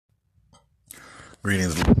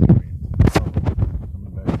Greetings. Coming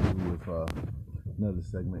back to you with another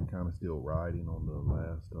segment, kind of still riding on the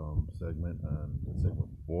last segment and the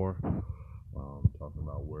segment before, talking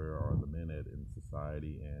about where are the men at in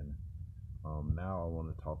society, and now I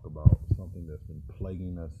want to talk about something that's been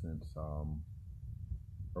plaguing us since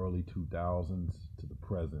early 2000s to the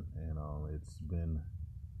present, and it's been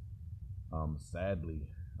sadly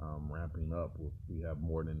ramping up. We have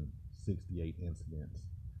more than 68 incidents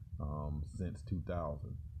since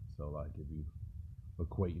 2000. So like if you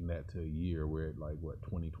equating that to a year, we're at like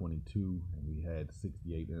 2022, and we had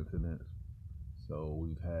 68 incidents. So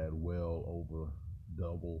we've had well over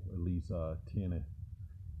double, at least 10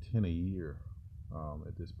 a year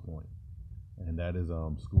at this point. And that is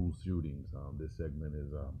school shootings. This segment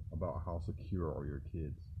is about how secure are your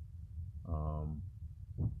kids.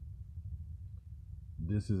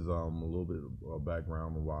 This is a little bit of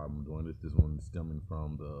background on why I'm doing this. This one is stemming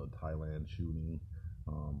from the Thailand shooting.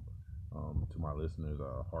 To my listeners,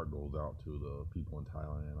 heart goes out to the people in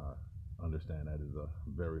Thailand. I understand that is a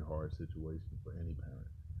very hard situation for any parent,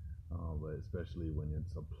 but especially when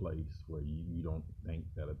it's a place where you don't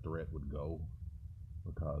think that a threat would go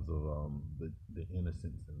because of the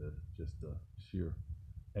innocence and just the sheer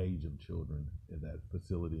age of children in that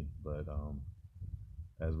facility. But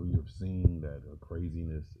as we have seen that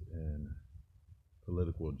craziness and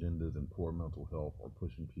political agendas and poor mental health are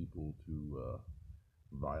pushing people to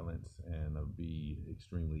violence and be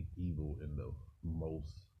extremely evil in the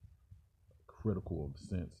most critical of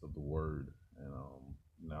sense of the word. And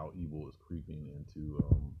now evil is creeping into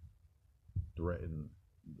threaten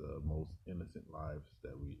the most innocent lives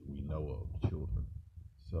that we know of, children.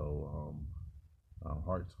 So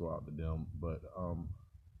hearts go out to them. But a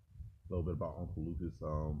little bit about Uncle Lucas.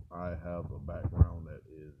 I have a background that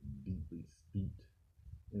is deeply steeped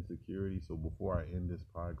in security. So before I end this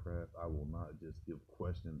podcast, I will not just give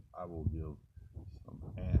questions. I will give some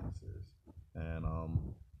answers. And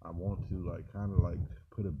I want to kind of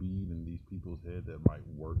put a bead in these people's head that might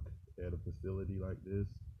work at a facility like this,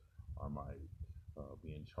 or might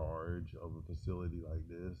be in charge of a facility like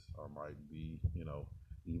this, or might be,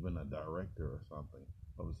 even a director or something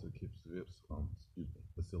of a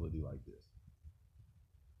facility like this.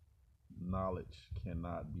 Knowledge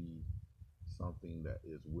cannot be something that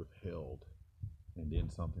is withheld, and then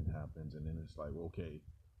something happens, and then it's like, okay,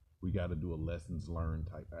 we got to do a lessons learned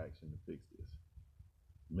type action to fix this.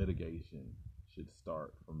 Mitigation should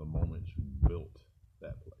start from the moment you built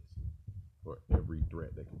that place for every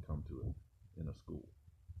threat that can come to it in a school.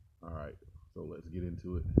 All right, so let's get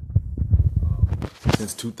into it.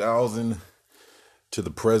 Since 2000 to the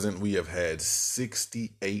present, we have had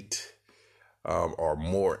 68 or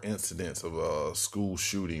more incidents of school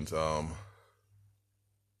shootings. I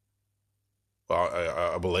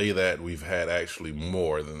believe that we've had actually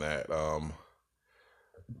more than that.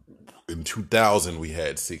 In 2000, we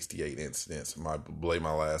had 68 incidents.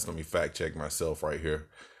 Let me fact check myself right here.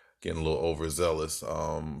 Getting a little overzealous.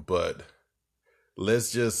 But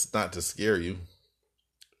let's just, not to scare you,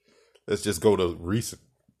 let's just go to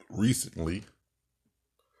recently.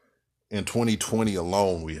 In 2020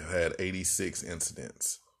 alone, we had 86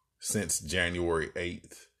 incidents since January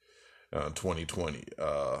 8th, 2020.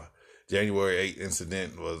 January 8th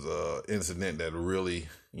incident was an incident that really,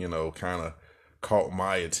 kind of caught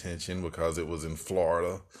my attention because it was in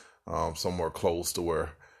Florida, somewhere close to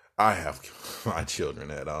where I have my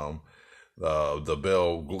children at, the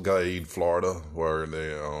Belle Glade, Florida, where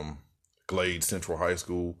the Glade Central High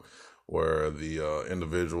School, where the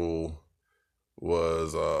individual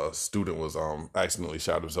student was accidentally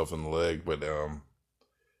shot himself in the leg. But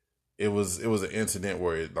it was an incident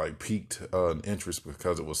where it piqued an interest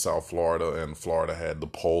because it was South Florida, and Florida had the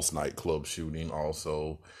Pulse nightclub shooting.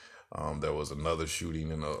 Also, there was another shooting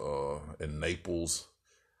in Naples,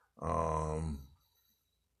 and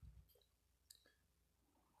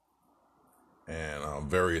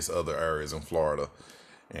various other areas in Florida.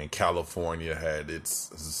 And California had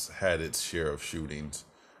its share of shootings,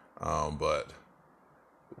 but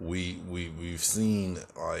we've seen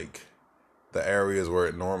the areas where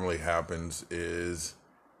it normally happens is,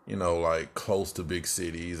 close to big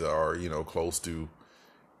cities, or, close to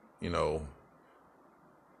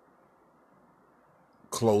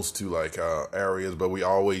areas. But we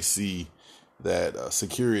always see that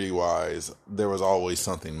security wise, there was always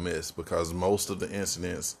something missed, because most of the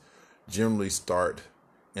incidents generally start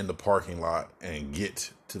in the parking lot and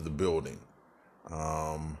get to the building.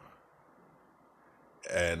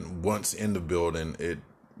 And once in the building,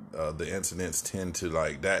 the incidents tend to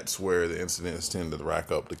that's where the incidents tend to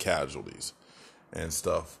rack up the casualties and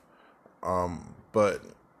stuff. But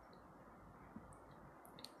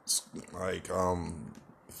like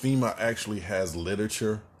FEMA actually has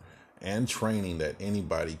literature and training that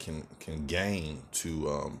anybody can gain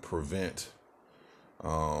to prevent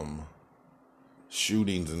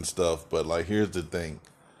shootings and stuff. But like, here's the thing: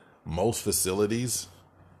 most facilities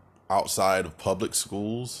outside of public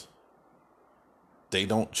schools, they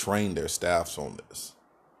don't train their staffs on this.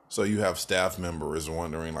 So you have staff members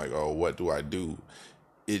wondering like, oh, what do I do?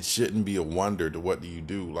 It shouldn't be a wonder to what do you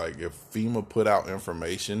do. Like, if FEMA put out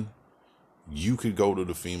information, you could go to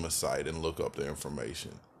the FEMA site and look up the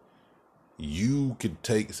information. You could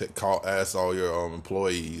ask all your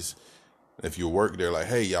employees, if you work there, like,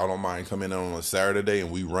 hey, y'all don't mind coming in on a Saturday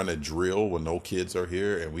and we run a drill when no kids are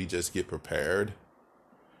here and we just get prepared.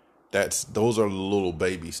 Those are little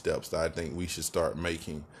baby steps that I think we should start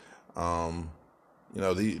making.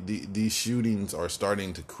 These shootings are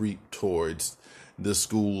starting to creep towards the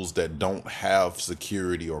schools that don't have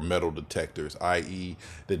security or metal detectors, i.e.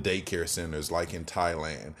 the daycare centers like in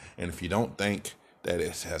Thailand. And if you don't think that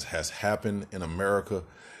it has happened in America,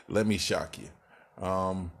 let me shock you.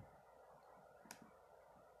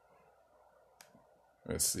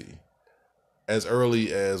 Let's see. As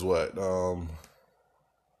early as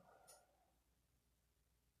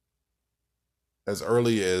as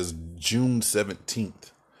early as June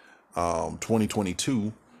 17th,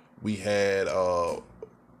 2022, we had a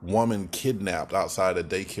woman kidnapped outside a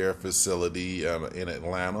daycare facility in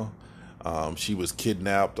Atlanta. She was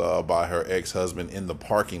kidnapped by her ex-husband in the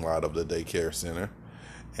parking lot of the daycare center,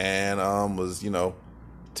 and was,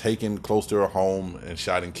 taken close to her home and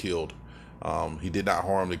shot and killed. He did not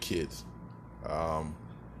harm the kids.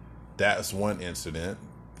 That's one incident.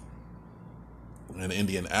 In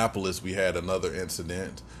Indianapolis, we had another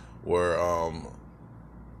incident where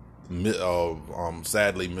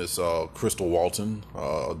sadly, Miss Crystal Walton,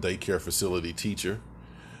 a daycare facility teacher,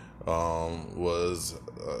 was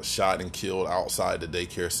shot and killed outside the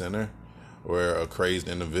daycare center, where a crazed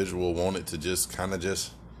individual wanted to just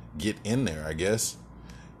get in there, I guess.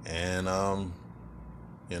 And,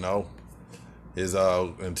 his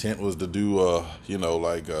intent was to do,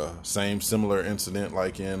 similar incident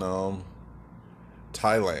like in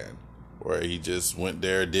Thailand, where he just went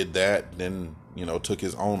there, did that, then, took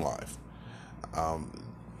his own life. The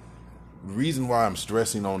reason why I'm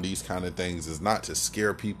stressing on these kind of things is not to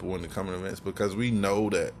scare people into coming events, because we know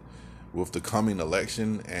that with the coming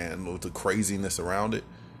election and with the craziness around it,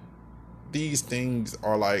 these things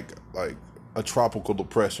are like a tropical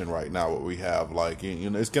depression right now. What we have,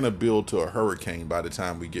 it's going to build to a hurricane by the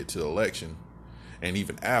time we get to the election, and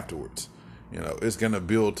even afterwards, it's going to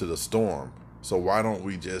build to the storm. So why don't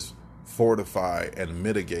we just fortify and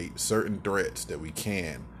mitigate certain threats that we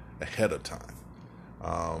can ahead of time?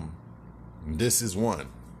 This is one.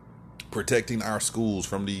 Protecting our schools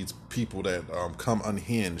from these people that come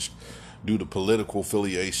unhinged due to political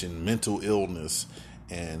affiliation, mental illness,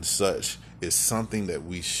 and such is something that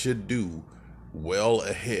we should do well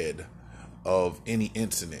ahead of any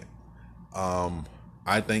incident.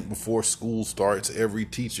 I think before school starts, every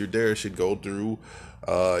teacher there should go through,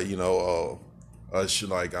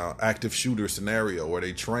 active shooter scenario where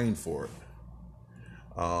they train for it.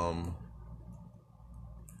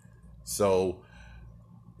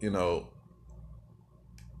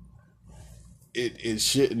 It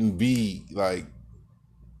shouldn't be like,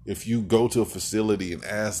 if you go to a facility and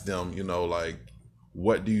ask them,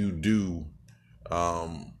 what do you do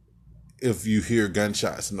if you hear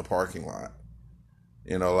gunshots in the parking lot?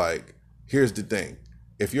 Here's the thing.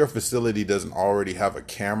 If your facility doesn't already have a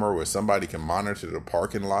camera where somebody can monitor the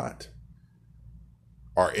parking lot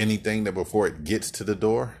or anything that before it gets to the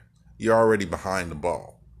door, you're already behind the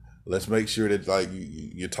ball. Let's make sure that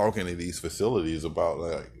you're talking to these facilities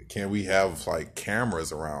about can we have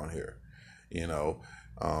cameras around here?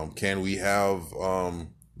 Can we have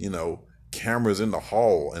cameras in the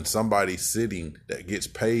hall and somebody sitting that gets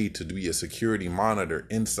paid to be a security monitor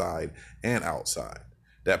inside and outside?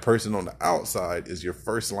 That person on the outside is your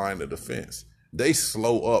first line of defense. They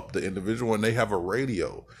slow up the individual, and they have a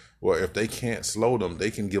radio where if they can't slow them,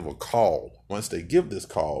 they can give a call. Once they give this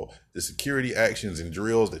call, the security actions and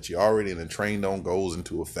drills that you already trained on goes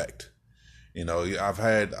into effect.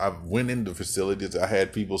 I've went into facilities. I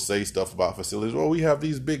had people say stuff about facilities. Well, we have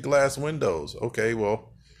these big glass windows. Okay,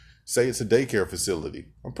 well, say it's a daycare facility.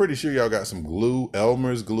 I'm pretty sure y'all got some glue,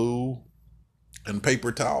 Elmer's glue, and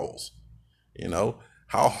paper towels.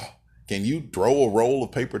 How can you throw a roll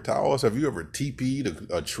of paper towels? Have you ever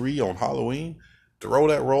TP'd a tree on Halloween? Throw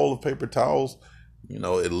that roll of paper towels,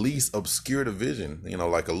 at least obscure the vision.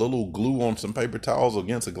 Like a little glue on some paper towels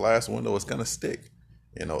against a glass window, it's going to stick.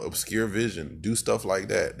 obscure vision, do stuff like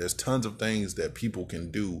that. There's tons of things that people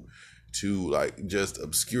can do to like just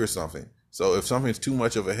obscure something. So if something's too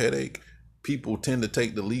much of a headache, people tend to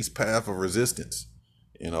take the least path of resistance.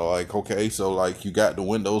 Like, okay, so like you got the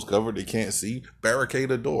windows covered, they can't see,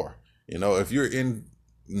 barricade a door. If you're in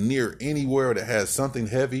near anywhere that has something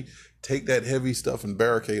heavy, take that heavy stuff and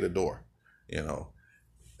barricade a door. You know,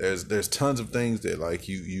 there's tons of things that like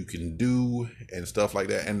you can do and stuff like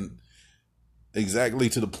that. And exactly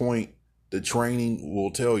to the point, the training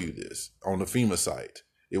will tell you this on the FEMA site.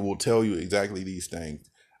 It will tell you exactly these things.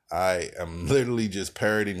 I am literally just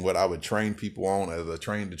parroting what I would train people on as a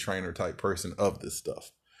train the trainer type person of this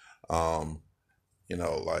stuff.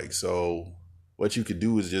 Like, so what you could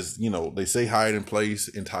do is just, they say hide in place.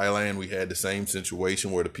 In Thailand, we had the same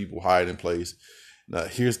situation where the people hide in place. Now,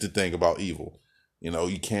 here's the thing about evil.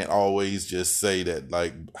 You can't always just say that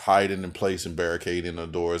like hiding in place and barricading a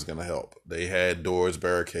door is going to help. They had doors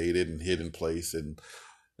barricaded and hid in place, and,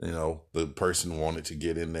 the person wanted to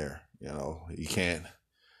get in there. You can't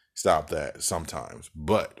stop that sometimes.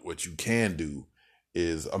 But what you can do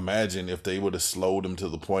is imagine if they would have slowed them to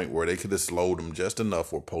the point where they could have slowed them just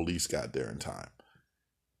enough where police got there in time.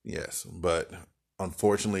 Yes, but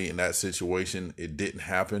unfortunately in that situation, it didn't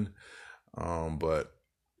happen. But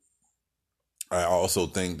I also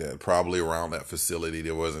think that probably around that facility,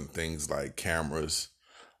 there wasn't things like cameras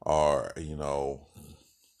or,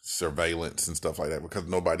 surveillance and stuff like that, because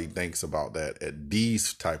nobody thinks about that at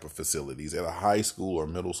these type of facilities. At a high school or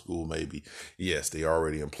middle school, maybe, yes, they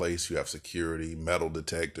already in place. You have security, metal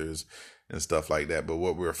detectors and stuff like that. But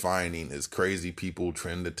what we're finding is crazy people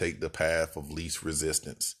trying to take the path of least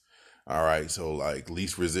resistance. All right, so like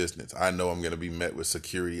least resistance. I know I'm going to be met with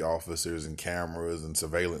security officers and cameras and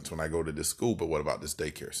surveillance when I go to this school, but what about this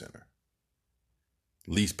daycare center?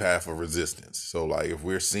 Least path of resistance. So like if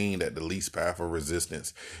we're seeing that the least path of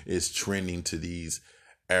resistance is trending to these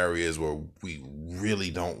areas where we really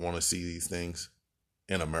don't want to see these things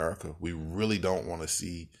in America, we really don't want to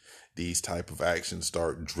see these type of actions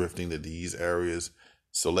start drifting to these areas.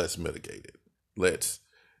 So let's mitigate it. Let's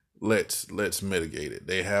mitigate it.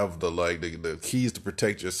 They have the keys to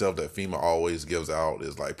protect yourself that FEMA always gives out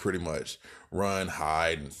is like pretty much run,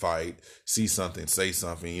 hide, and fight. See something, say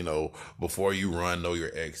something, before you run, know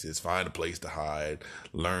your exits, find a place to hide,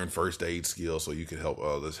 learn first aid skills so you can help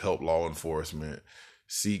others, help law enforcement,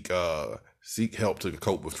 seek help to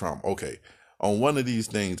cope with trauma. Okay. On one of these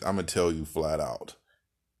things, I'm gonna tell you flat out,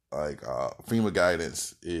 like FEMA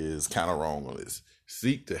guidance is kind of wrong on this.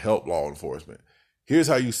 Seek to help law enforcement. Here's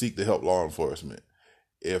how you seek to help law enforcement.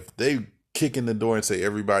 If they kick in the door and say,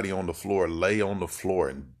 everybody on the floor, lay on the floor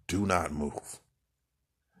and do not move.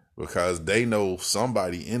 Because they know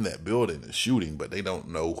somebody in that building is shooting, but they don't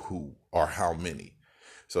know who or how many.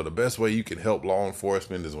 So the best way you can help law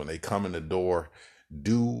enforcement is when they come in the door,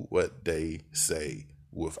 do what they say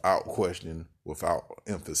without question, without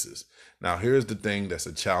emphasis. Now, here's the thing that's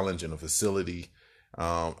a challenge in a facility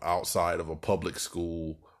outside of a public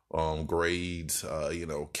school, grades,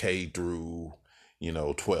 K through,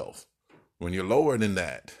 12. When you're lower than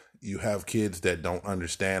that, you have kids that don't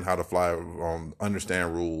understand how to fly,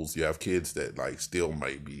 understand rules. You have kids that like still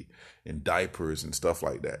might be in diapers and stuff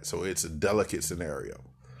like that. So it's a delicate scenario.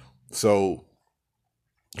 So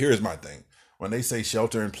here's my thing. When they say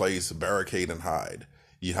shelter in place, barricade and hide,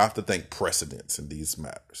 you have to think precedence in these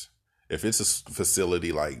matters. If it's a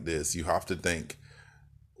facility like this, you have to think,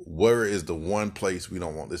 where is the one place we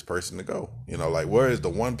don't want this person to go? Like where is the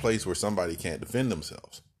one place where somebody can't defend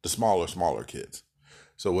themselves? The smaller kids.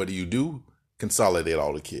 So what do? Consolidate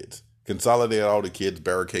all the kids.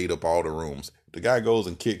 Barricade up all the rooms. If the guy goes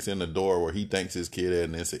and kicks in the door where he thinks his kid is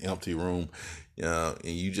and it's an empty room, and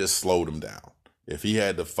you just slowed him down. If he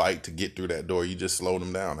had to fight to get through that door, you just slowed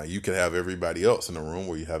him down. Now you could have everybody else in the room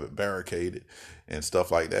where you have it barricaded and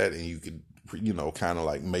stuff like that, and you could, kind of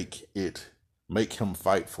like make him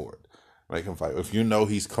fight for it. Make him fight. If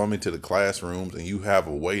he's coming to the classrooms and you have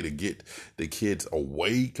a way to get the kids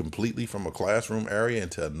away completely from a classroom area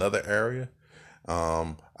into another area.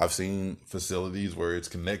 I've seen facilities where it's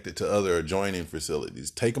connected to other adjoining facilities.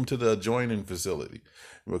 Take them to the adjoining facility,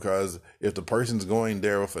 because if the person's going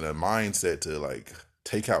there with a mindset to like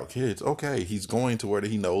take out kids, okay, he's going to where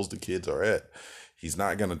he knows the kids are at. He's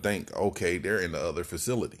not going to think, okay, they're in the other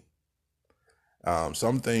facility.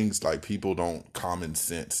 Some things like people don't common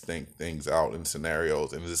sense think things out in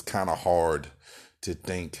scenarios, and it's kind of hard to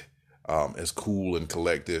think as cool and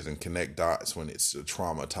collective and connect dots when it's a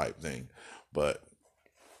trauma type thing. But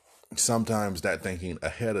sometimes that thinking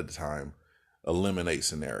ahead of time eliminates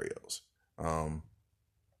scenarios.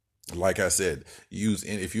 like I said,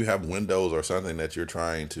 if you have windows or something that you're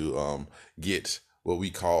trying to get what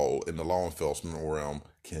we call in the law enforcement realm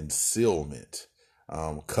concealment.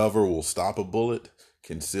 Cover will stop a bullet.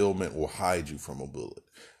 Concealment will hide you from a bullet.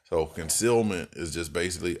 So concealment is just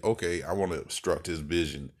basically, okay, I want to obstruct his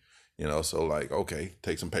vision. So like, okay,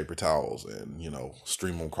 take some paper towels and,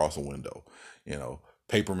 stream them across a window.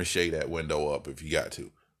 Paper mache that window up if you got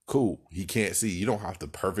to. Cool. He can't see. You don't have to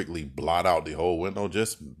perfectly blot out the whole window.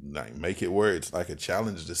 Just like make it where it's like a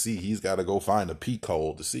challenge to see. He's got to go find a peek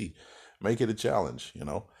hole to see. Make it a challenge,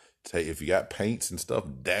 Say if you got paints and stuff,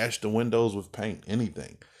 dash the windows with paint,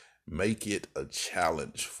 anything. Make it a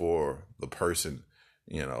challenge for the person,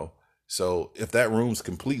 So if that room's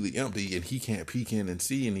completely empty and he can't peek in and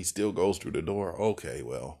see and he still goes through the door, okay,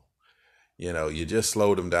 well, you just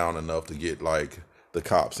slowed him down enough to get like the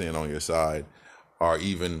cops in on your side. Or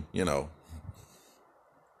even, the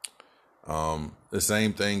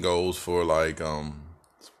same thing goes for like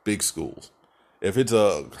big schools. If it's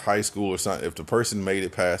a high school or something, if the person made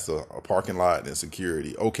it past a parking lot and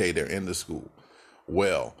security, okay, they're in the school.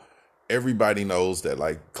 Well, everybody knows that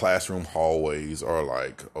like classroom hallways are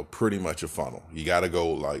like pretty much a funnel. You got to go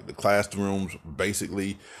like the classrooms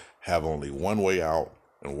basically have only one way out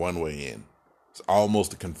and one way in. It's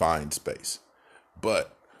almost a confined space.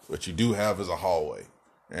 But what you do have is a hallway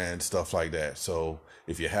and stuff like that. So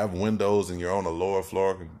if you have windows and you're on a lower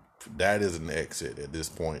floor, that is an exit at this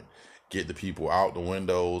point. Get the people out the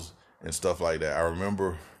windows and stuff like that. I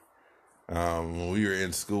remember when we were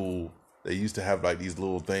in school, they used to have like these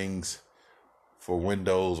little things for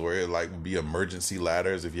windows where it like would be emergency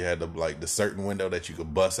ladders if you had the certain window that you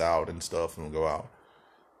could bust out and stuff and go out.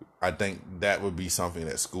 I think that would be something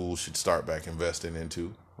that schools should start back investing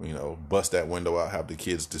into. Bust that window out, have the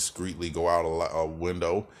kids discreetly go out a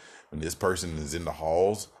window. When this person is in the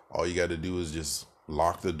halls, all you got to do is just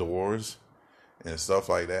lock the doors and stuff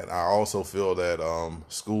like that. I also feel that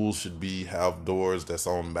schools should have doors that's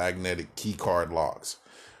on magnetic key card locks,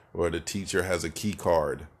 where the teacher has a key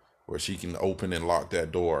card where she can open and lock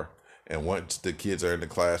that door. And once the kids are in the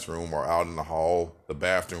classroom or out in the hall, the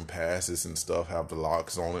bathroom passes and stuff have the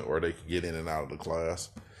locks on it, or they can get in and out of the class.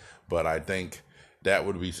 But I think that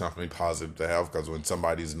would be something positive to have, because when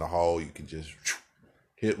somebody's in the hall, you can just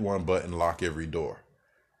hit one button, lock every door.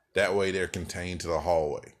 That way they're contained to the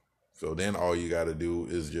hallway. So then all you got to do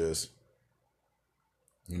is just,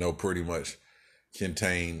 pretty much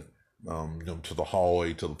contain to the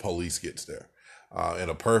hallway till the police gets there. In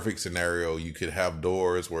a perfect scenario, you could have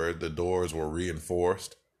doors where the doors were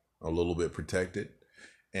reinforced, a little bit protected,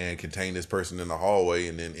 and contain this person in the hallway,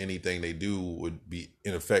 and then anything they do would be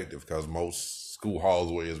ineffective because most school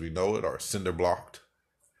hallways as we know it are cinder blocked.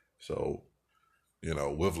 So,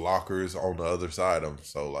 with lockers on the other side of him.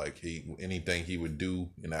 So like anything he would do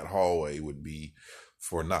in that hallway would be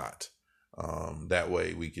for naught. That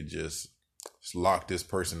way we could just lock this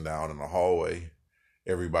person down in the hallway.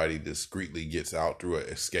 Everybody discreetly gets out through an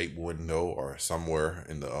escape window or somewhere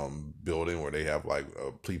in the building where they have like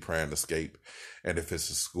a pre-planned escape. And if it's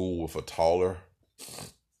a school with a taller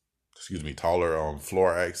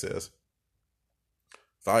floor access,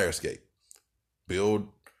 fire escape. Build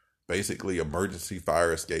basically emergency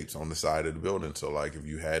fire escapes on the side of the building. So like if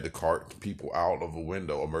you had to cart people out of a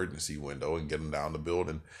window, emergency window, and get them down the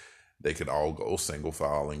building, they could all go single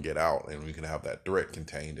file and get out. And we can have that threat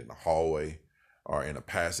contained in the hallway or in a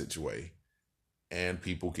passageway, and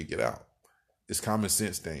people could get out. It's common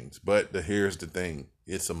sense things. But here's the thing.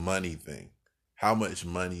 It's a money thing. How much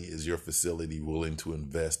money is your facility willing to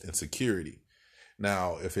invest in security?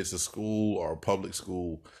 Now, if it's a school or a public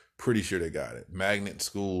school, pretty sure they got it. Magnet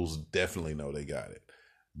schools definitely know they got it.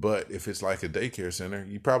 But if it's like a daycare center,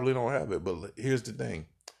 you probably don't have it. But here's the thing.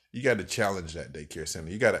 You got to challenge that daycare center.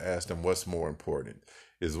 You got to ask them what's more important.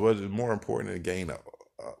 Is more important to gain a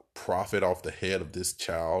profit off the head of this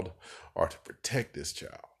child or to protect this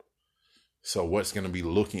child? So what's going to be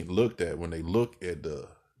looked at when they look at the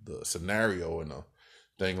scenario and a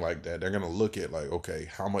thing like that? They're going to look at like, okay,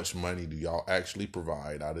 how much money do y'all actually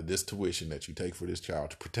provide out of this tuition that you take for this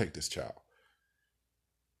child to protect this child?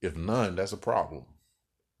 If none, that's a problem.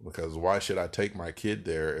 Because why should I take my kid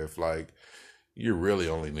there if like you're really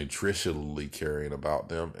only nutritionally caring about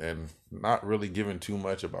them and not really giving too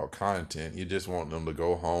much about content? You just want them to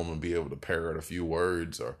go home and be able to parrot a few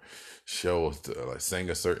words or sing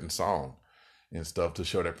a certain song and stuff to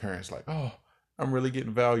show their parents like, oh, I'm really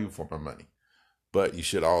getting value for my money. But you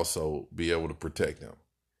should also be able to protect them.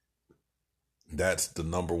 That's the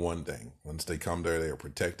number one thing. Once they come there, they are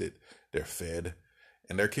protected, they're fed,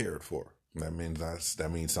 and they're cared for. That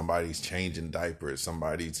means somebody's changing diapers.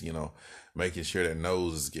 Somebody's, making sure their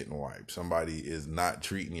nose is getting wiped. Somebody is not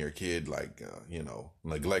treating your kid like,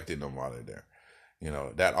 neglecting them while they're there.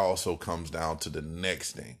 That also comes down to the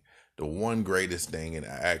next thing. The one greatest thing in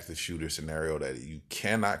an active shooter scenario that you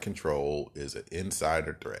cannot control is an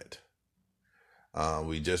insider threat.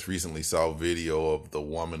 We just recently saw a video of the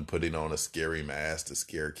woman putting on a scary mask to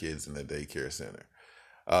scare kids in the daycare center.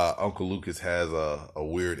 Uncle Lucas has a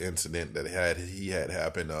weird incident that he had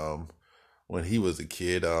happened when he was a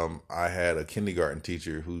kid. I had a kindergarten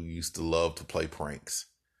teacher who used to love to play pranks.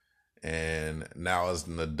 And now as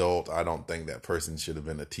an adult, I don't think that person should have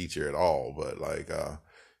been a teacher at all. But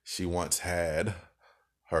she once had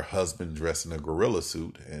her husband dress in a gorilla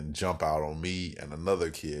suit and jump out on me and another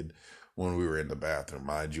kid when we were in the bathroom.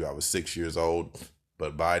 Mind you, I was 6 years old,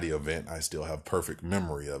 but by the event, I still have perfect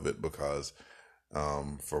memory of it because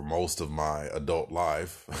for most of my adult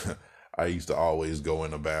life, I used to always go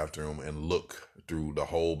in the bathroom and look through the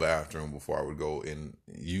whole bathroom before I would go and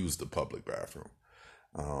use the public bathroom.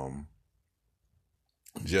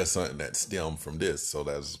 Just something that stemmed from this. So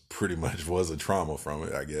that's pretty much was a trauma from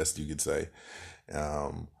it, I guess you could say.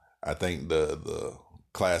 I think the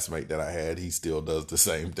classmate that I had, he still does the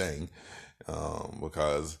same thing.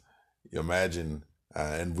 Because imagine,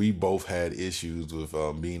 and we both had issues with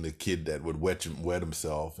being the kid that would wet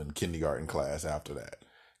himself in kindergarten class after that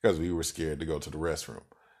because we were scared to go to the restroom.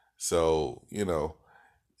 So,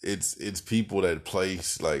 it's people that play,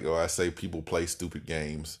 I say people play stupid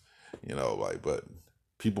games, but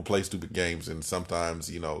people play stupid games and sometimes,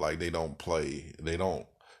 they don't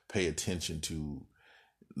pay attention to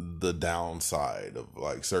the downside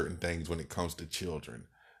of certain things when it comes to children.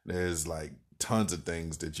 There's tons of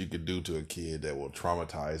things that you could do to a kid that will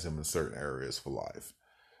traumatize him in certain areas for life.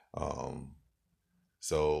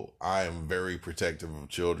 So I am very protective of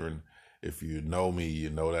children. If you know me, you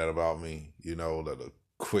know that about me. You know that the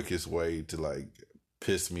quickest way to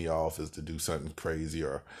piss me off is to do something crazy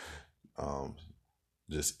or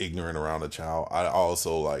just ignorant around a child. I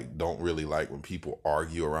also don't really like when people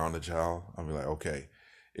argue around a child. I'll be like, okay,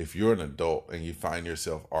 if you're an adult and you find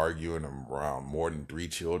yourself arguing around more than 3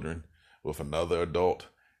 children with another adult,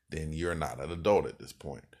 then you're not an adult at this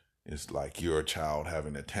point. It's like you're a child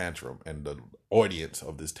having a tantrum, and the audience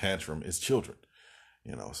of this tantrum is children.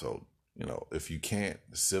 So, if you can't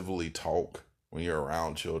civilly talk when you're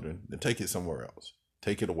around children, then take it somewhere else.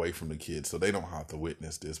 Take it away from the kids so they don't have to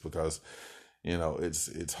witness this because,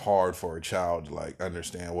 it's hard for a child to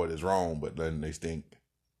understand what is wrong, but then they think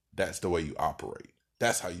that's the way you operate.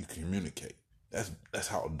 That's how you communicate. That's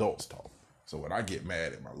how adults talk. So when I get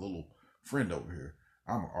mad at my little friend over here,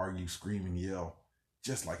 I'm going to argue, scream, and yell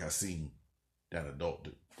just like I seen that adult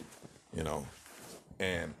do.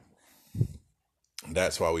 And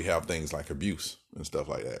that's why we have things like abuse and stuff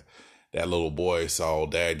like that. That little boy saw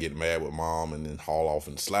dad get mad with mom and then haul off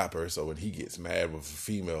and slap her. So when he gets mad with a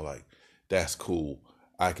female, that's cool.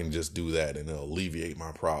 I can just do that and it'll alleviate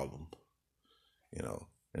my problem.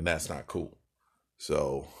 And that's not cool.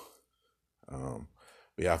 So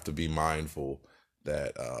we have to be mindful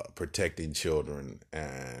that protecting children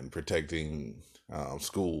and protecting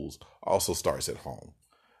schools also starts at home.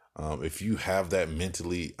 If you have that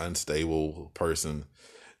mentally unstable person,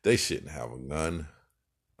 they shouldn't have a gun.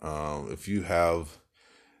 If you have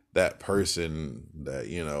that person that,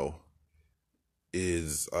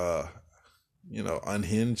 is,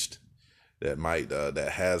 unhinged, that might,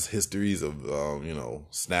 that has histories of,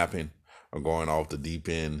 snapping or going off the deep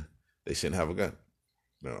end, they shouldn't have a gun.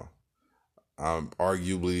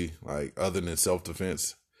 Arguably, other than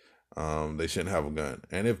self-defense, they shouldn't have a gun.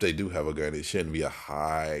 And if they do have a gun, it shouldn't be a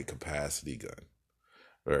high capacity gun.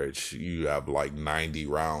 Or you have 90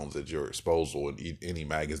 rounds at your disposal in any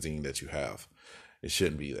magazine that you have. It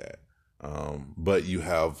shouldn't be that. But you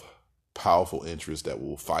have powerful interests that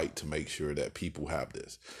will fight to make sure that people have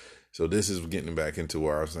this. So this is getting back into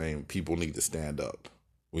where I was saying people need to stand up.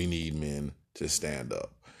 We need men to stand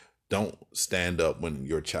up. Don't stand up when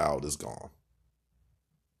your child is gone.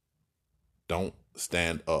 Don't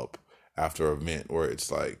stand up after an event where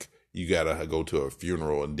it's you got to go to a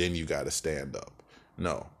funeral and then you got to stand up.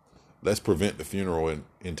 No, let's prevent the funeral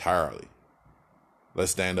entirely.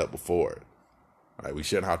 Let's stand up before it. All right, we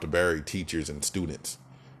shouldn't have to bury teachers and students.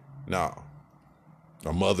 No,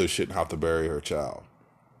 a mother shouldn't have to bury her child.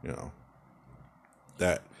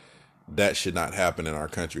 That should not happen in our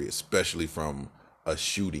country, especially from a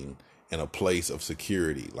shooting in a place of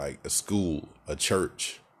security like a school, a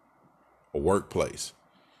church, a workplace.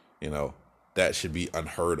 That should be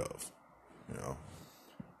unheard of.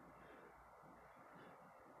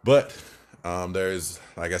 But There's,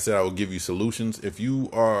 like I said, I will give you solutions. If you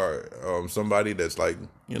are somebody that's like,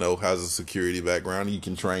 has a security background, you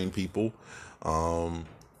can train people. I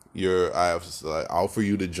offer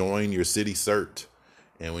you to join your city cert.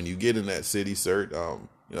 And when you get in that city cert,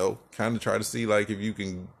 kind of try to see like if you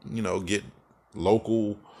can, get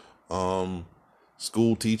local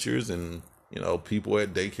school teachers and, people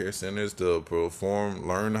at daycare centers to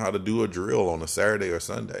learn how to do a drill on a Saturday or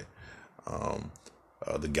Sunday.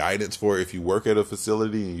 The guidance for if you work at a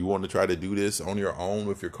facility and you want to try to do this on your own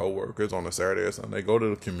with your coworkers on a Saturday or Sunday, go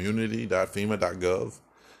to community.fema.gov.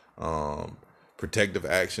 Protective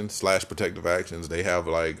actions. They have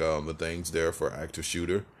like the things there for active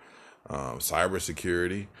shooter,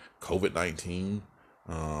 cybersecurity, COVID-19,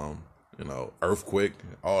 earthquake,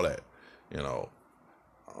 all that.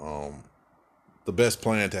 The best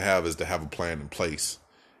plan to have is to have a plan in place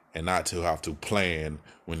and not to have to plan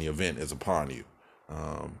when the event is upon you.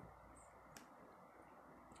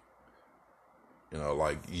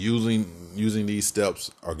 Like using these steps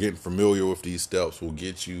or getting familiar with these steps will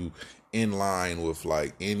get you in line with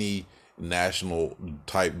like any national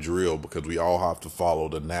type drill, because we all have to follow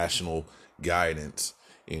the national guidance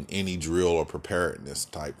in any drill or preparedness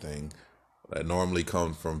type thing that normally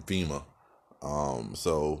comes from FEMA.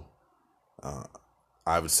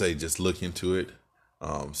 I would say just look into it,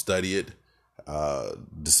 study it,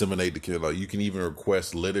 disseminate you can even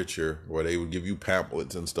request literature where they would give you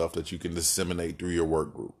pamphlets and stuff that you can disseminate through your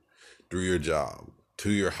work group, through your job,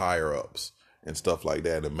 to your higher ups and stuff like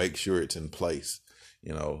that, and make sure it's in place.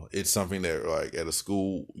 It's something that like at a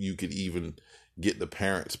school you could even get the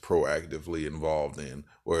parents proactively involved in,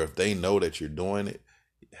 where if they know that you're doing it,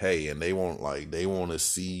 hey, and they want to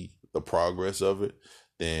see the progress of it,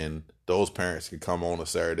 then those parents can come on a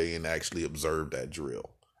Saturday and actually observe that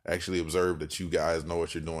drill. Actually observe that you guys know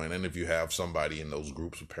what you're doing. And if you have somebody in those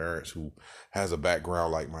groups of parents who has a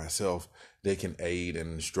background like myself, they can aid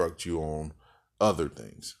and instruct you on other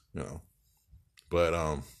things,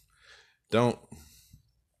 But don't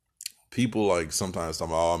people like sometimes tell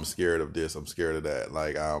me, oh, I'm scared of this, I'm scared of that.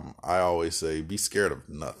 Like I always say, be scared of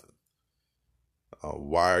nothing.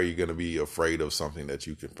 Why are you going to be afraid of something that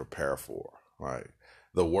you can prepare for? Right?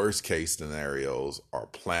 The worst case scenarios are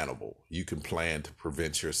plannable. You can plan to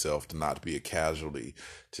prevent yourself to not be a casualty,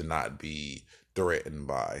 to not be threatened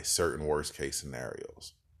by certain worst case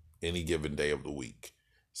scenarios any given day of the week.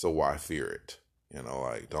 So why fear it?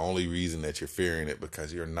 The only reason that you're fearing it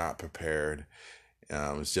because you're not prepared.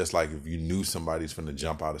 It's just like if you knew somebody's going to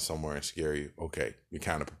jump out of somewhere and scare you, okay, you're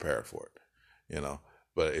kind of prepared for it,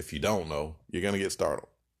 But if you don't know, you're going to get startled.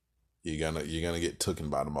 You're going to get taken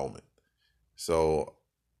by the moment. So,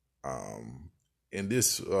 in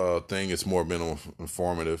this thing, it's more been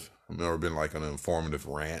informative. I've never been like an informative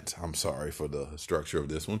rant. I'm sorry for the structure of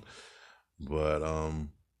this one, but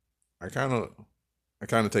I kind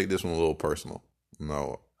of take this one a little personal.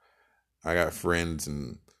 I got friends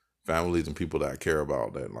and families and people that I care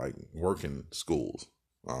about that like work in schools,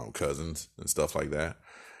 cousins and stuff like that,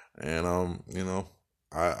 and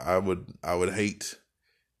I would hate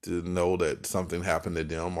to know that something happened to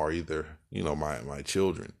them or either, my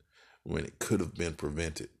children, when it could have been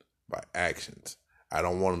prevented by actions. I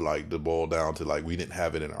don't want to boil down to we didn't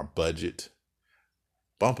have it in our budget.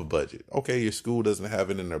 Bump a budget. Okay, your school doesn't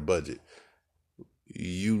have it in their budget.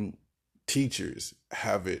 You teachers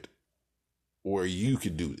have it where you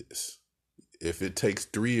could do this. If it takes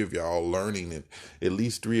 3 of y'all learning it, at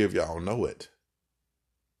least 3 of y'all know it.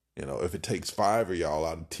 If it takes 5 of y'all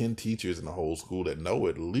out of 10 teachers in the whole school that know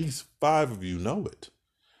it, at least 5 of you know it.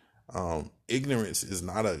 Ignorance is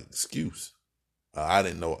not an excuse. I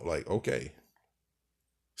didn't know it. Okay,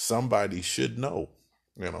 somebody should know.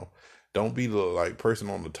 Don't be the person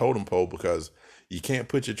on the totem pole, because you can't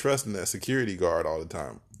put your trust in that security guard all the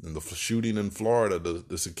time. In the shooting in Florida,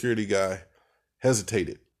 the security guy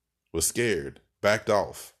hesitated, was scared, backed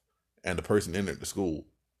off, and the person entered the school.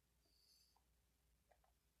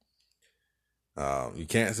 You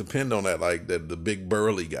can't depend on that, the big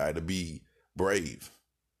burly guy to be brave.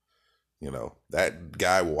 That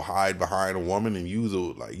guy will hide behind a woman and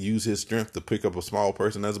use his strength to pick up a small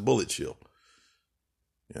person as a bullet shield.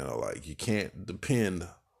 You can't depend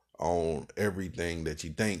on everything that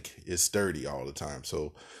you think is sturdy all the time.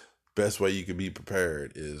 So best way you can be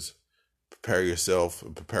prepared is prepare yourself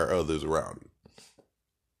and prepare others around you.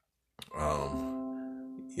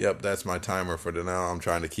 Yep, that's my timer for the now. I'm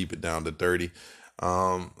trying to keep it down to 30.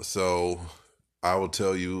 So I will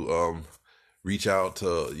tell you, reach out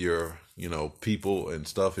to your, people and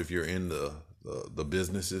stuff if you're in the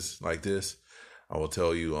businesses like this. I will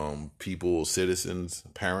tell you, people, citizens,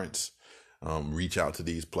 parents, Reach out to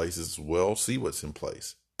these places as well. See what's in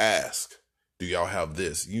place. Ask, do y'all have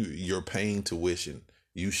this? You're paying tuition.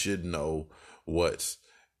 You should know what's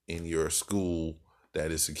in your school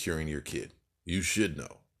that is securing your kid. You should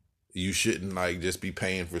know. You shouldn't just be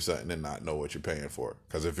paying for something and not know what you're paying for.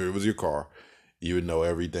 Because if it was your car, you would know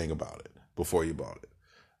everything about it before you bought it.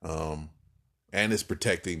 And it's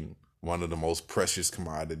protecting one of the most precious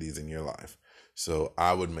commodities in your life. So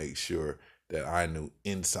I would make sure that I knew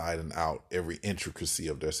inside and out every intricacy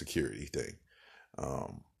of their security thing.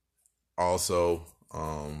 Also,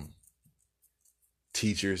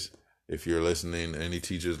 teachers, if you're listening, any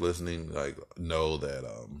teachers listening, know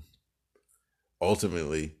that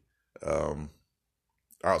ultimately,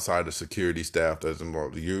 outside of security staff that's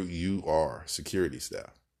involved, you are security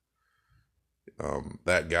staff.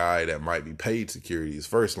 That guy that might be paid security is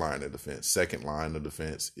first line of defense. Second line of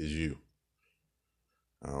defense is you.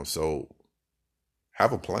 So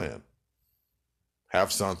have a plan.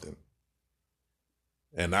 Have something.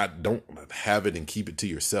 And don't have it and keep it to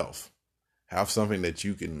yourself. Have something that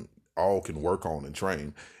you can work on and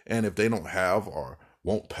train. And if they don't have or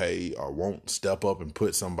won't pay or won't step up and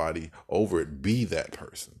put somebody over it, be that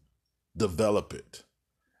person. Develop it.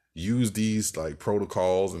 Use these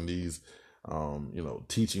protocols and these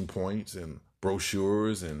teaching points and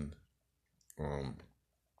brochures and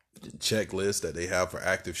checklists that they have for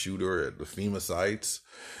active shooter at the FEMA sites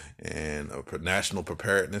and national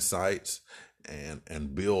preparedness sites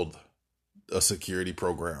and build a security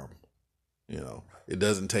program. It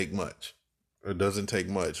doesn't take much. It doesn't take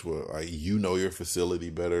much. Well, your facility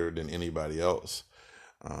better than anybody else.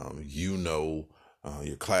 Your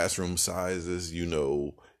classroom sizes.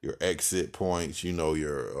 Your exit points.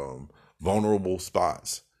 Your vulnerable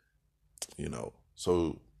spots.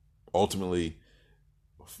 So ultimately,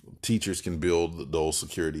 teachers can build those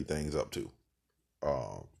security things up too.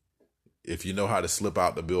 If you know how to slip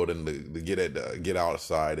out the building to get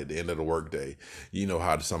outside at the end of the workday,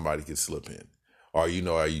 how somebody could slip in, or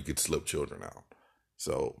how you could slip children out.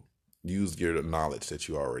 So use your knowledge that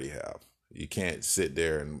you already have. You can't sit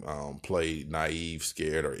there and play naive,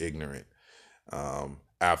 scared, or ignorant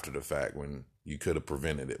after the fact when you could have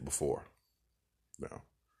prevented it before.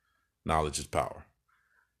 Knowledge is power.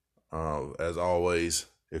 As always,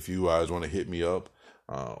 if you guys want to hit me up,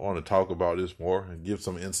 I want to talk about this more and give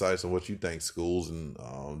some insights on what you think schools and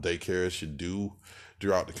daycares should do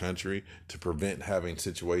throughout the country to prevent having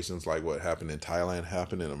situations like what happened in Thailand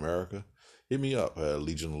happen in America. Hit me up at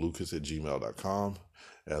legionlucas@gmail.com.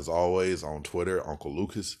 As always, on Twitter, Uncle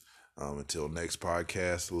Lucas. Until next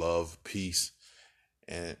podcast, love, peace,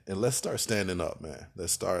 and let's start standing up, man.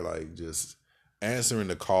 Let's start just answering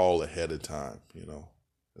the call ahead of time.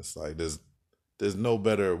 It's there's no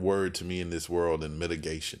better word to me in this world than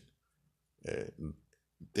mitigation.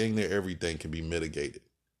 Dang near everything can be mitigated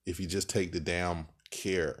if you just take the damn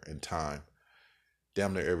care and time.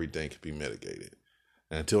 Damn near everything can be mitigated.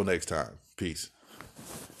 And until next time, peace.